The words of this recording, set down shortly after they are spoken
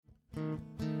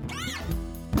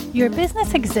Your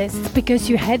business exists because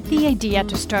you had the idea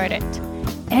to start it.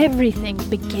 Everything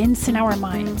begins in our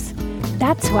minds.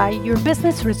 That's why your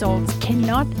business results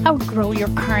cannot outgrow your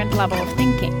current level of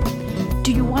thinking.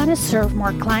 Do you want to serve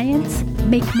more clients,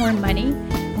 make more money,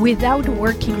 without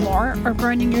working more or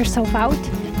burning yourself out?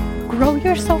 Grow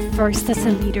yourself first as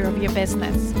a leader of your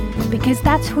business, because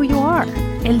that's who you are,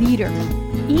 a leader,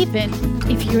 even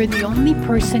if you're the only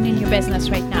person in your business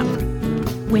right now.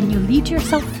 When you lead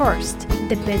yourself first,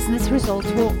 the business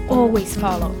results will always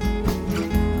follow.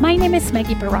 My name is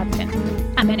Maggie Perotin.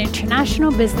 I'm an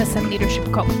international business and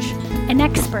leadership coach, an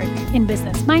expert in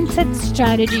business mindset,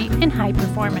 strategy, and high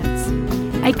performance.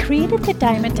 I created the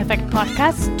Diamond Effect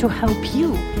podcast to help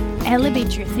you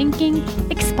elevate your thinking,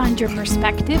 expand your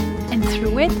perspective, and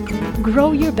through it,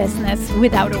 grow your business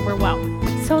without overwhelm.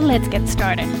 So let's get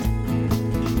started.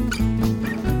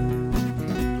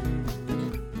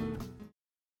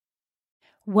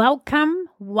 Welcome,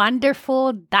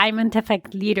 wonderful Diamond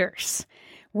Effect leaders.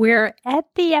 We're at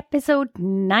the episode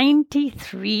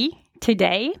 93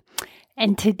 today,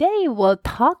 and today we'll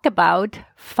talk about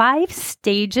 5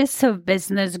 stages of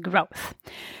business growth.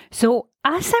 So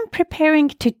as I'm preparing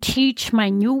to teach my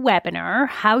new webinar,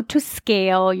 How to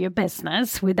Scale Your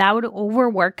Business Without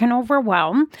Overwork and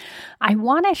Overwhelm, I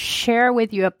want to share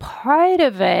with you a part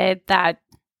of it that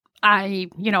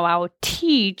I'll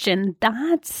teach, and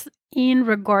that's in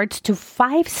regards to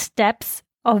 5 steps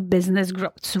of business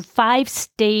growth. So 5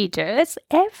 stages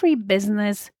every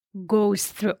business goes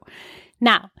through.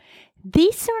 Now,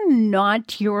 these are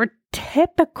not your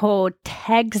typical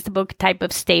textbook type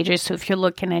of stages. So if you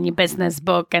look in any business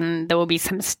book, and there will be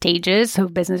some stages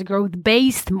of business growth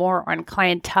based more on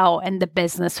clientele and the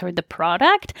business or the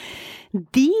product,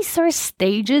 these are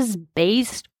stages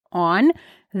based on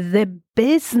the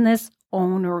business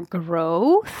owner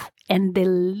growth and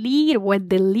what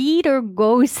the leader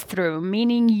goes through,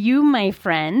 meaning you, my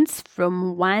friends,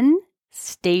 from one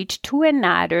stage to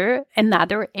another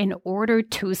in order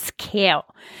to scale.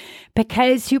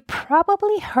 Because you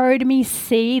probably heard me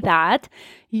say that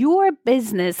your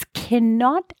business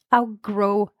cannot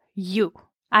outgrow you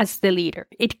as the leader.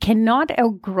 It cannot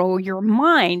outgrow your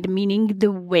mind, meaning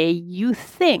the way you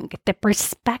think, the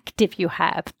perspective you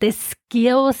have, the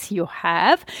skills you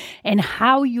have, and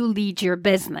how you lead your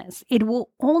business. It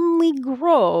will only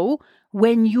grow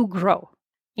when you grow.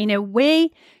 In a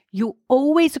way, you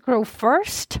always grow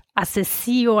first as a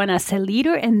CEO and as a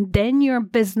leader, and then your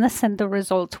business and the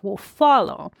results will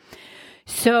follow.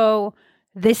 So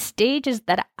the stages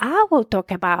that I will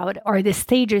talk about are the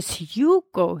stages you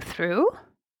go through,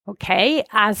 okay,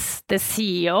 as the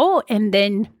CEO, and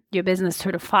then your business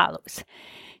sort of follows.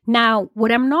 Now,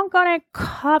 what I'm not going to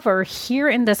cover here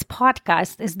in this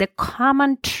podcast is the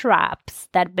common traps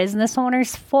that business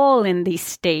owners fall in these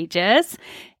stages,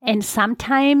 and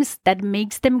sometimes that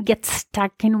makes them get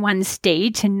stuck in one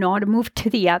stage and not move to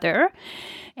the other.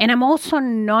 And I'm also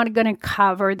not going to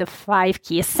cover the 5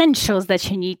 key essentials that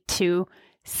you need to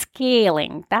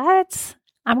scaling.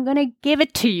 I'm going to give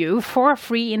it to you for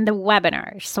free in the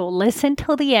webinar. So listen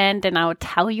till the end and I'll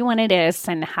tell you when it is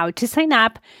and how to sign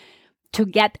up to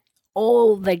get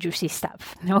all the juicy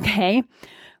stuff, okay?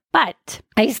 But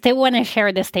I still want to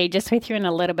share the stages with you and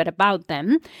a little bit about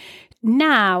them.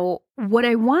 Now, what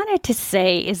I wanted to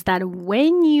say is that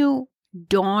when you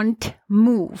don't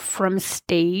move from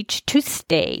stage to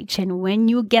stage, and when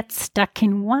you get stuck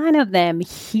in one of them,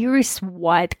 here's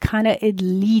what it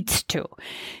leads to.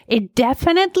 It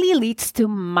definitely leads to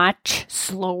much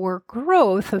slower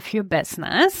growth of your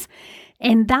business.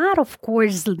 And that, of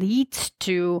course, leads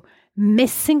to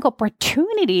missing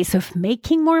opportunities of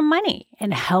making more money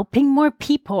and helping more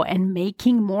people and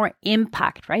making more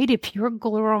impact, right? If you're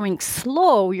growing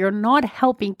slow, you're not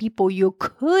helping people you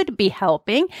could be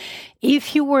helping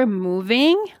if you were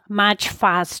moving much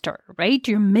faster, right?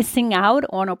 You're missing out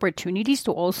on opportunities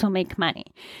to also make money.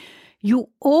 You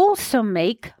also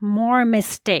make more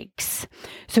mistakes.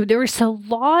 So there's a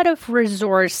lot of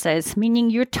resources,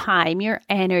 meaning your time, your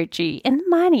energy, and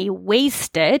money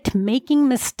wasted making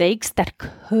mistakes that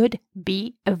could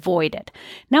be avoided.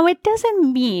 Now, it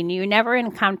doesn't mean you never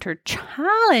encounter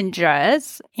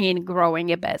challenges in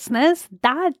growing a business.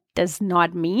 That does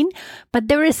not mean, but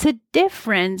there is a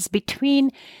difference between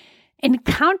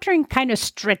encountering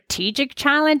strategic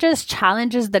challenges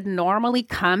that normally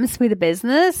comes with a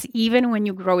business, even when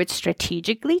you grow it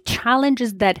strategically,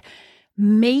 challenges that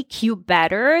make you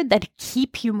better, that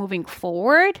keep you moving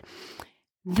forward,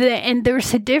 And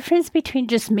there's a difference between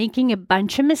just making a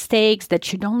bunch of mistakes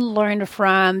that you don't learn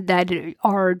from, that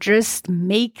are just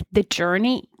make the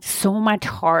journey so much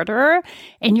harder,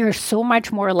 and you're so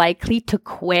much more likely to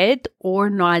quit or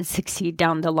not succeed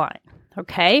down the line.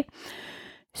 Okay.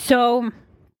 So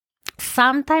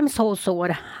sometimes also what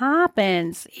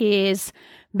happens is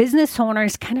business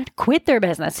owners kind of quit their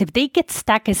business. If they get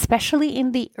stuck, especially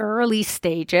in the early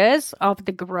stages of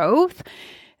the growth,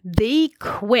 they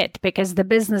quit because the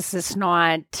business is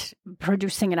not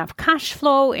producing enough cash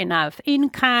flow, enough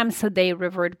income. So they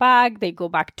revert back, they go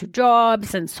back to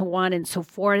jobs and so on and so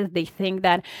forth. They think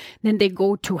that then they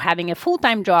go to having a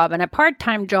full-time job and a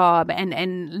part-time job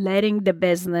and letting the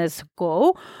business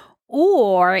go.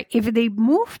 Or if they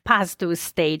move past those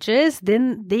stages,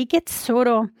 then they get sort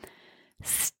of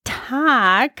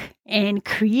stuck and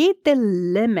create the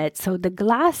limit. So the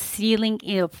glass ceiling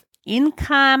of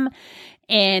income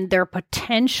and their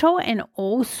potential, and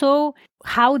also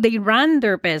how they run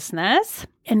their business.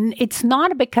 And it's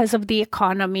not because of the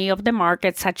economy, of the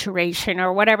market saturation,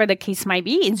 or whatever the case might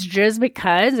be. It's just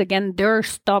because, again, they're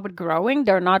stopped growing.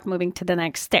 They're not moving to the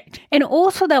next stage. And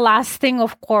also the last thing,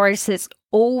 of course, is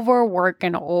overwork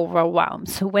and overwhelm.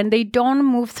 So when they don't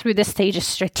move through the stages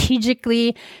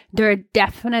strategically, they're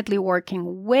definitely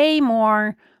working way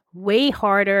more, way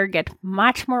harder, get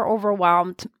much more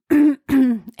overwhelmed,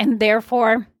 and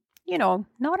therefore,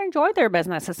 not enjoy their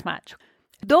business as much.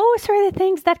 Those are the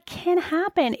things that can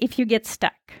happen if you get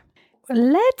stuck.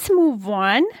 Let's move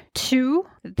on to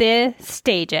the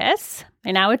stages,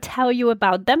 and I will tell you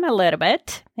about them a little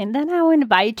bit, and then I will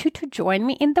invite you to join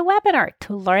me in the webinar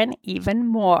to learn even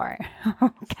more.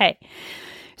 Okay,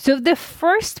 so the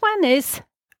first one is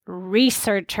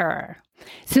researcher.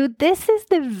 So this is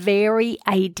the very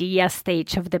idea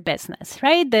stage of the business,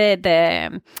 right?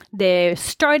 The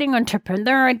starting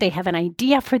entrepreneur, they have an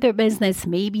idea for their business.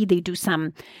 Maybe they do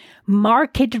some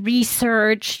market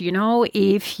research.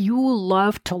 If you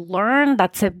love to learn,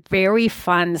 that's a very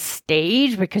fun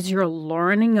stage because you're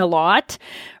learning a lot,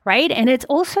 right? And it's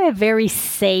also a very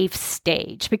safe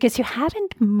stage because you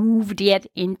haven't moved yet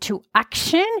into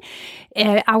action.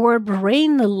 Our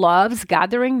brain loves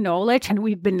gathering knowledge, and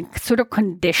we've been sort of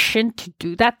conditioned to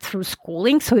do that through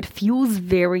schooling. So it feels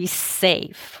very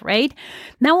safe, right?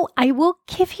 Now, I will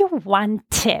give you one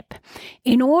tip.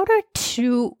 In order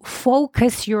to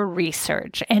focus your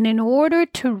research and in order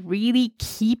to really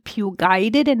keep you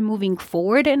guided and moving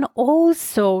forward, and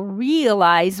also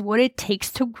realize what it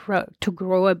takes to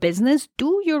grow a business,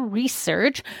 do your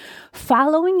research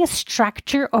following a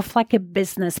structure of like a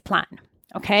business plan.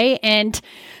 Okay. And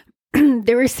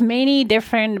there's many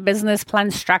different business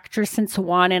plan structures and so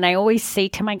on. And I always say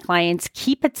to my clients,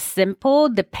 keep it simple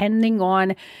depending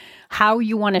on how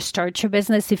you want to start your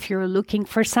business. If you're looking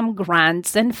for some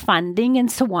grants and funding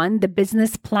and so on, the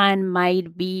business plan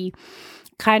might be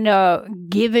kind of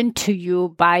given to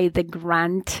you by the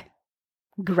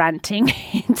granting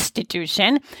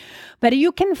institution. But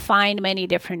you can find many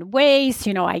different ways.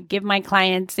 I give my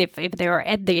clients, if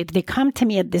they come to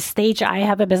me at this stage, I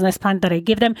have a business plan that I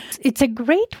give them. It's a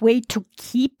great way to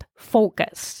keep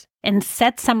focus and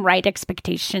set some right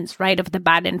expectations right off the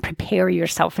bat and prepare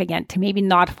yourself again to maybe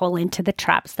not fall into the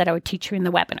traps that I would teach you in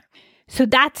the webinar. So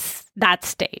that's that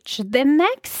stage. The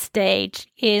next stage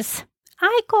is,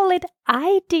 I call it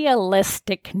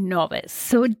idealistic novice.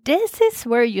 So this is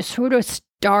where you sort of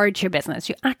start your business.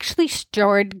 You actually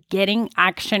start getting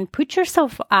action, put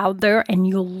yourself out there, and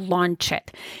you launch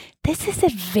it. This is a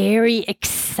very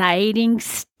exciting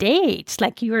stage.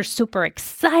 Like, you're super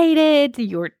excited.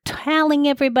 You're telling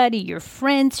everybody, your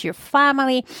friends, your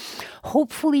family.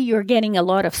 Hopefully you're getting a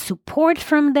lot of support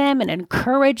from them and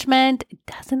encouragement. It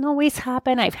doesn't always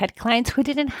happen. I've had clients who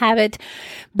didn't have it,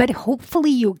 but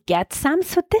hopefully you get some.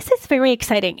 So this is very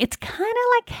exciting. It's kind of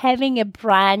like having a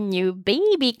brand new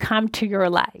baby come to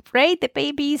your life, right? The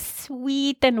baby is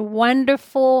sweet and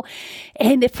wonderful.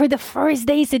 And for the first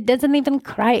days, it doesn't even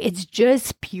cry. It's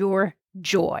just pure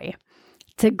joy.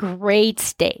 It's a great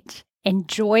stage.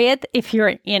 Enjoy it if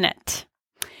you're in it.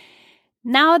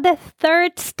 Now, the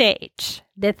third stage.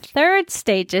 The third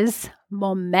stage is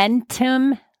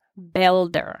momentum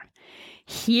builder.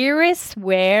 Here is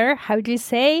where, how do you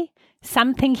say,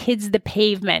 something hits the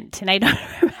pavement. And I don't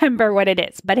remember what it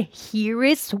is, but here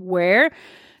is where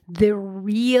the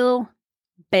real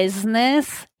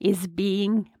business is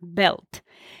being built.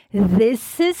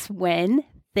 This is when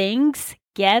things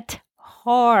get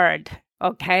hard,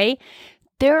 okay?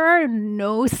 There are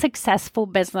no successful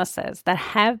businesses that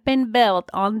have been built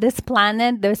on this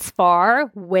planet this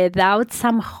far without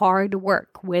some hard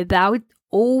work, without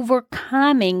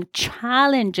overcoming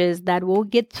challenges that will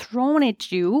get thrown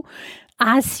at you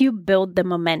as you build the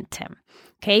momentum.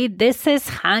 Okay, this is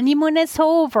honeymoon is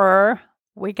over.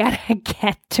 We gotta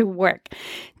get to work.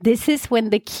 This is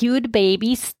when the cute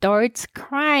baby starts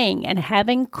crying and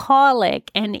having colic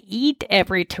and eat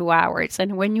every 2 hours.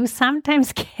 And when you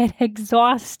sometimes get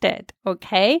exhausted,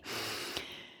 okay?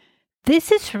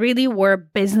 This is really where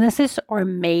businesses are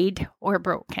made or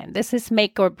broken. This is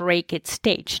make or break it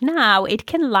stage. Now, it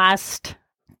can last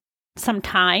some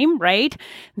time, right?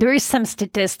 There is some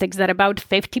statistics that about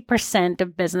 50%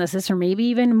 of businesses, or maybe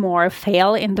even more,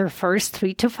 fail in their first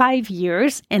 3 to 5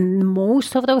 years. And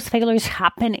most of those failures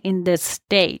happen in this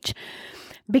stage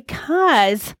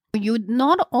because you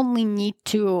not only need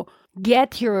to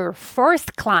get your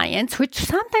first clients, which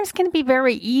sometimes can be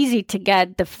very easy to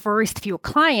get the first few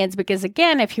clients, because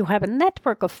again, if you have a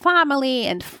network of family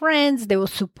and friends, they will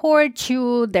support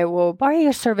you, they will buy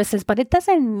your services, but it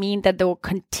doesn't mean that they will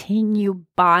continue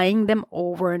buying them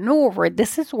over and over.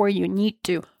 This is where you need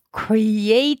to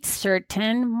create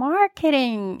certain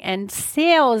marketing and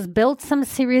sales, build some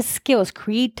serious skills,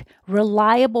 create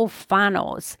reliable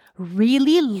funnels,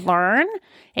 really learn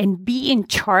and be in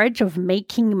charge of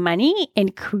making money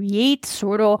and create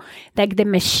sort of like the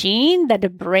machine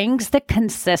that brings the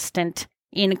consistent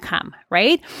income,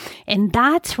 right? And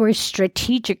that's where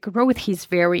strategic growth is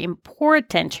very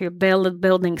important. You're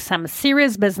building some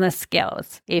serious business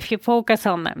skills. If you focus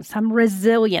on them, some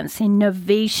resilience,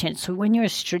 innovation. So when you're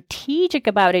strategic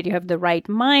about it, you have the right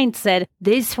mindset.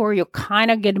 This is where you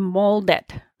kind of get molded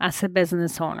as a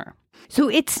business owner. So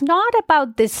it's not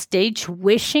about this stage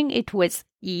wishing it was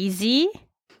easy,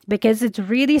 because it's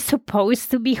really supposed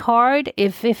to be hard.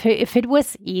 If it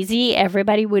was easy,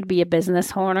 everybody would be a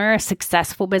business owner, a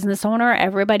successful business owner.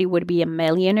 Everybody would be a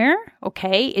millionaire,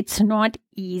 okay? It's not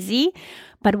easy.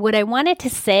 But what I wanted to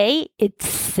say, it's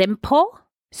simple.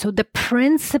 So the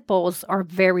principles are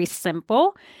very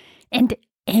simple. And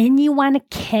anyone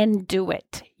can do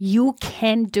it. You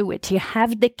can do it. You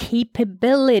have the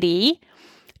capability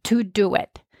to do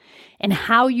it. And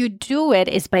how you do it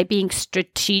is by being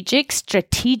strategically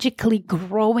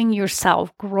growing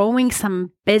yourself, growing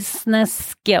some business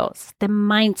skills, the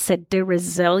mindset, the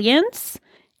resilience,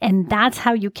 and that's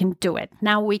how you can do it.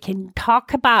 Now we can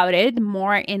talk about it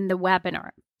more in the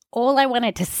webinar. All I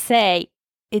wanted to say,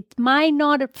 it might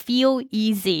not feel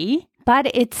easy,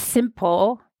 but it's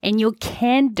simple and you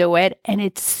can do it, and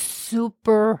it's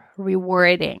super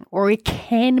rewarding, or it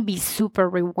can be super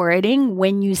rewarding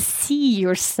when you see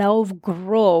yourself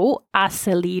grow as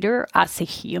a leader, as a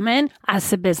human,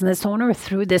 as a business owner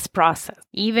through this process.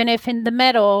 Even if in the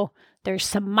middle, there's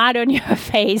some mud on your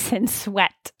face and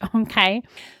sweat, okay?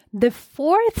 The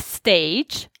fourth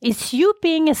stage is you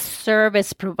being a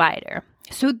service provider.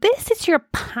 So this is your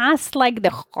past, like the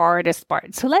hardest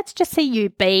part. So let's just say you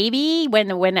baby,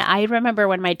 when I remember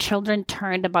when my children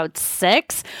turned about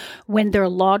 6, when their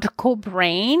logical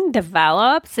brain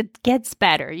develops, it gets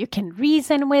better. You can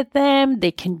reason with them.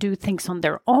 They can do things on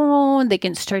their own. They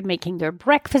can start making their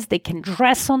breakfast. They can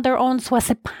dress on their own. So as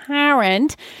a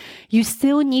parent, you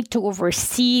still need to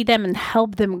oversee them and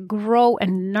help them grow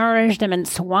and nourish them and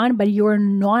so on, but you're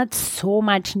not so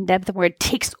much in depth where it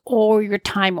takes all your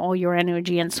time, all your energy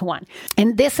and so on.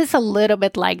 And this is a little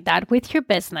bit like that with your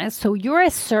business. So you're a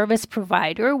service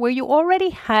provider where you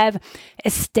already have a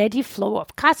steady flow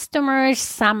of customers.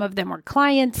 Some of them are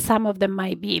clients. Some of them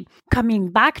might be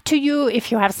coming back to you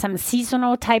if you have some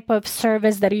seasonal type of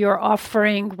service that you're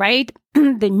offering, right?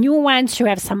 The new ones, you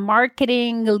have some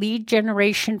marketing, lead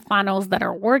generation funnels that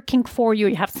are working for you.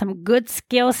 You have some good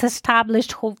skills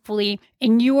established, hopefully,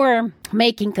 and you are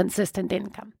making consistent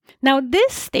income. Now,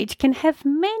 this stage can have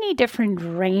many different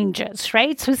ranges,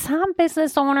 right? So some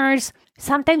business owners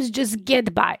sometimes just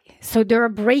get by. So they're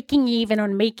breaking even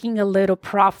on making a little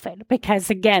profit because,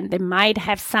 again, they might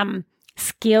have some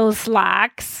skills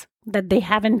lacks that they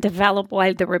haven't developed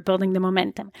while they were building the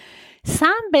momentum.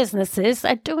 Some businesses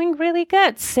are doing really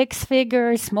good, 6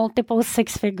 figures, multiple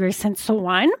 6 figures, and so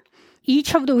on.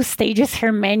 Each of those stages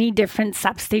have many different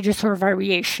sub-stages or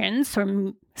variations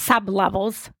or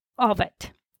sub-levels of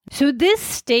it. So this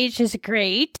stage is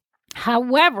great.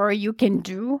 However, you can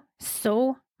do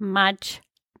so much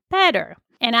better.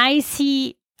 And I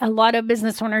see a lot of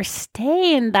business owners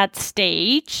stay in that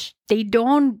stage. They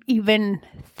don't even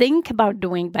think about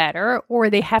doing better, or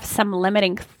they have some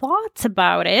limiting thoughts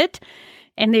about it,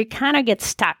 and they kind of get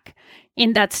stuck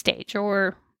in that stage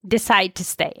or decide to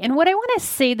stay. And what I want to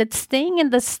say that staying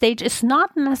in this stage is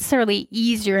not necessarily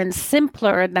easier and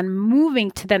simpler than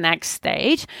moving to the next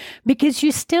stage, because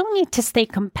you still need to stay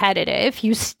competitive.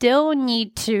 You still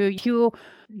need to,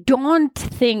 don't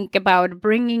think about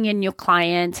bringing in new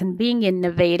clients and being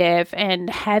innovative and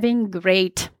having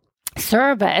great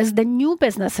service, the new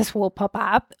businesses will pop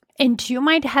up and you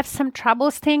might have some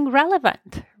trouble staying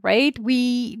relevant, right?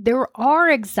 There are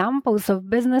examples of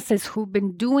businesses who've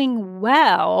been doing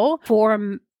well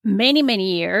for many,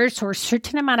 many years or a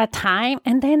certain amount of time,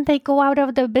 and then they go out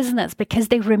of the business because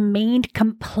they remained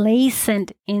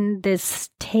complacent in this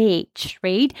stage,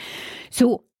 right?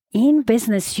 So in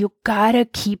business, you gotta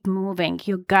keep moving.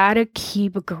 You gotta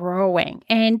keep growing.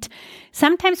 And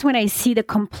sometimes when I see the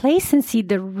complacency,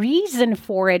 the reason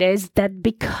for it is that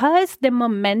because the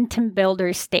momentum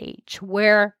builder stage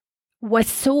was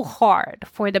so hard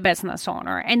for the business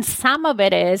owner. And some of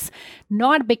it is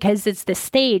not because it's the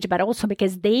stage, but also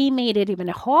because they made it even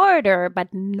harder,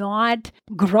 but not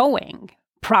growing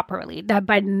properly, that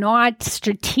by not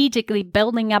strategically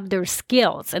building up their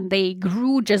skills, and they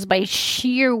grew just by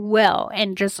sheer will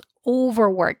and just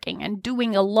overworking and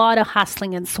doing a lot of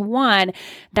hustling and so on,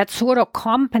 that sort of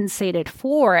compensated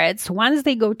for it. So once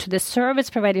they go to the service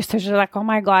providers, they're like, oh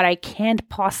my God, I can't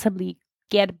possibly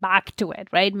get back to it,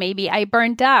 right? Maybe I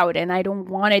burnt out and I don't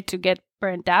want it to get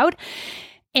burnt out.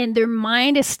 And their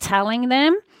mind is telling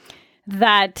them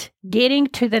that getting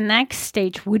to the next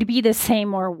stage would be the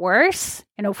same or worse.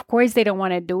 And of course, they don't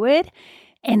want to do it.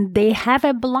 And they have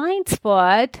a blind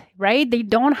spot, right? They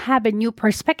don't have a new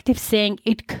perspective saying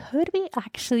it could be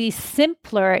actually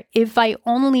simpler if I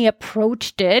only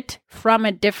approached it from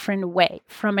a different way,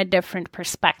 from a different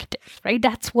perspective, right?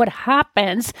 That's what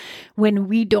happens when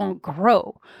we don't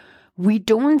grow. We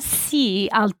don't see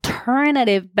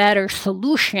alternative, better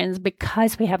solutions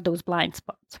because we have those blind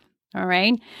spots. All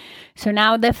right. So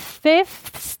now the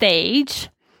fifth stage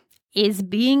is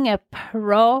being a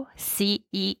pro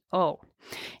CEO.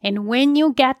 And when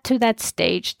you get to that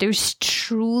stage, there's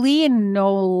truly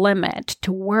no limit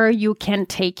to where you can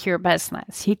take your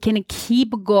business. You can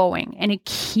keep going and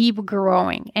keep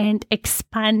growing and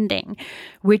expanding,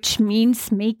 which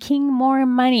means making more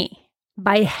money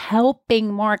by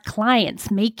helping more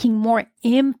clients, making more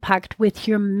impact with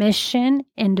your mission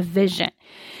and vision.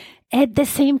 At the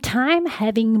same time,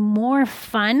 having more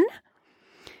fun,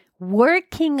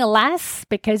 working less,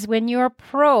 because when you're a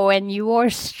pro and you are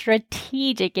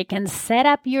strategic, you can set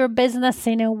up your business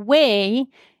in a way,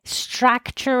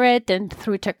 structure it, and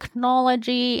through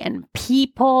technology and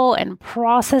people and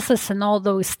processes and all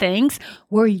those things,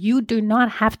 where you do not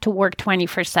have to work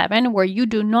 24/7, where you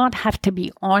do not have to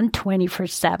be on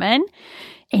 24/7,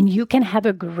 and you can have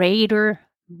a greater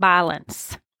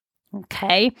balance.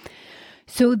 Okay?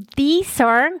 So these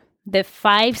are the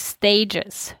 5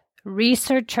 stages: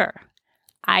 researcher,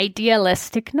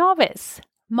 idealistic novice,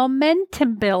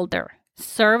 momentum builder,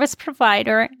 service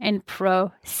provider, and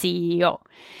pro CEO.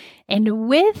 And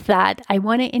with that, I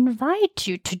want to invite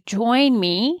you to join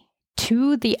me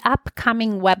to the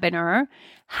upcoming webinar,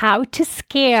 How to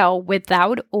Scale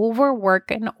Without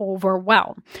Overwork and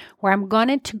Overwhelm, where I'm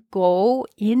going to go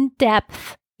in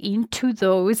depth into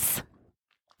those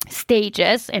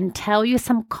stages and tell you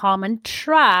some common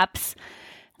traps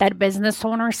that business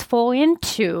owners fall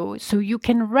into, so you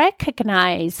can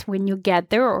recognize when you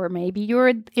get there, or maybe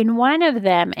you're in one of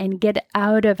them, and get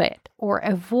out of it or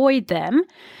avoid them.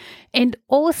 And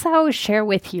also I'll share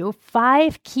with you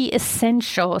 5 key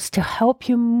essentials to help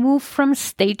you move from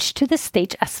stage to the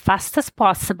stage as fast as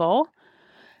possible,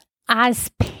 as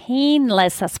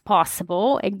painless as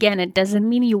possible. Again, it doesn't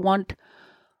mean you won't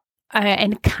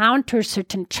encounter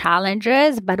certain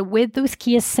challenges, but with those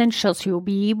key essentials, you'll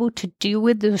be able to deal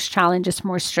with those challenges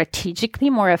more strategically,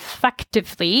 more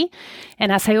effectively.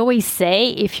 And as I always say,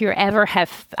 if you ever have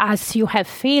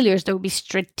failures, there will be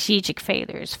strategic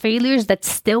failures that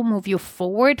still move you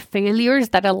forward, failures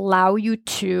that allow you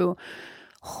to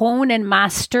hone and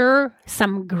master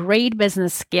some great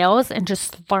business skills and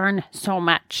just learn so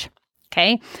much.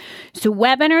 Okay. So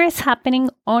webinar is happening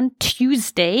on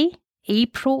Tuesday,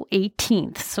 April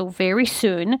 18th, so very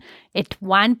soon at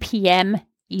 1 p.m.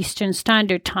 Eastern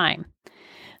Standard Time.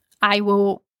 I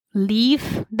will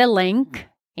leave the link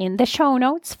in the show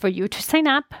notes for you to sign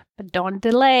up, but don't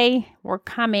delay. We're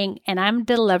coming, and I'm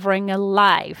delivering a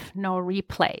live, no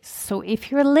replays. So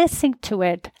if you're listening to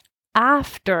it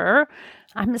after,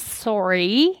 I'm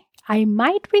sorry. I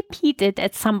might repeat it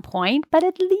at some point, but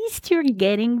at least you're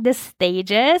getting the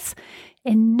stages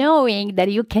and knowing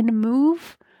that you can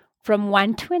move from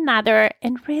one to another,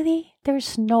 and really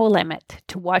there's no limit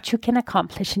to what you can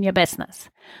accomplish in your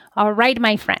business. All right,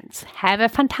 my friends, have a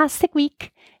fantastic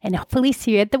week and hopefully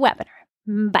see you at the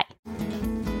webinar. Bye.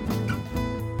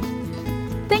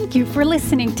 Thank you for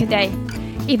listening today.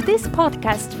 If this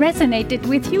podcast resonated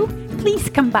with you, please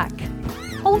come back.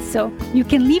 Also, you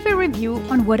can leave a review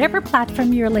on whatever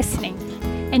platform you're listening.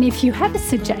 And if you have a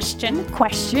suggestion,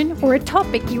 question, or a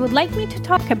topic you would like me to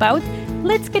talk about,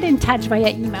 let's get in touch via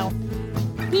email.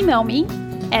 Email me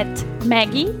at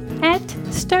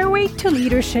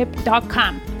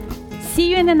maggie@stairwaytoleadership.com.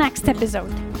 See you in the next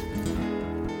episode.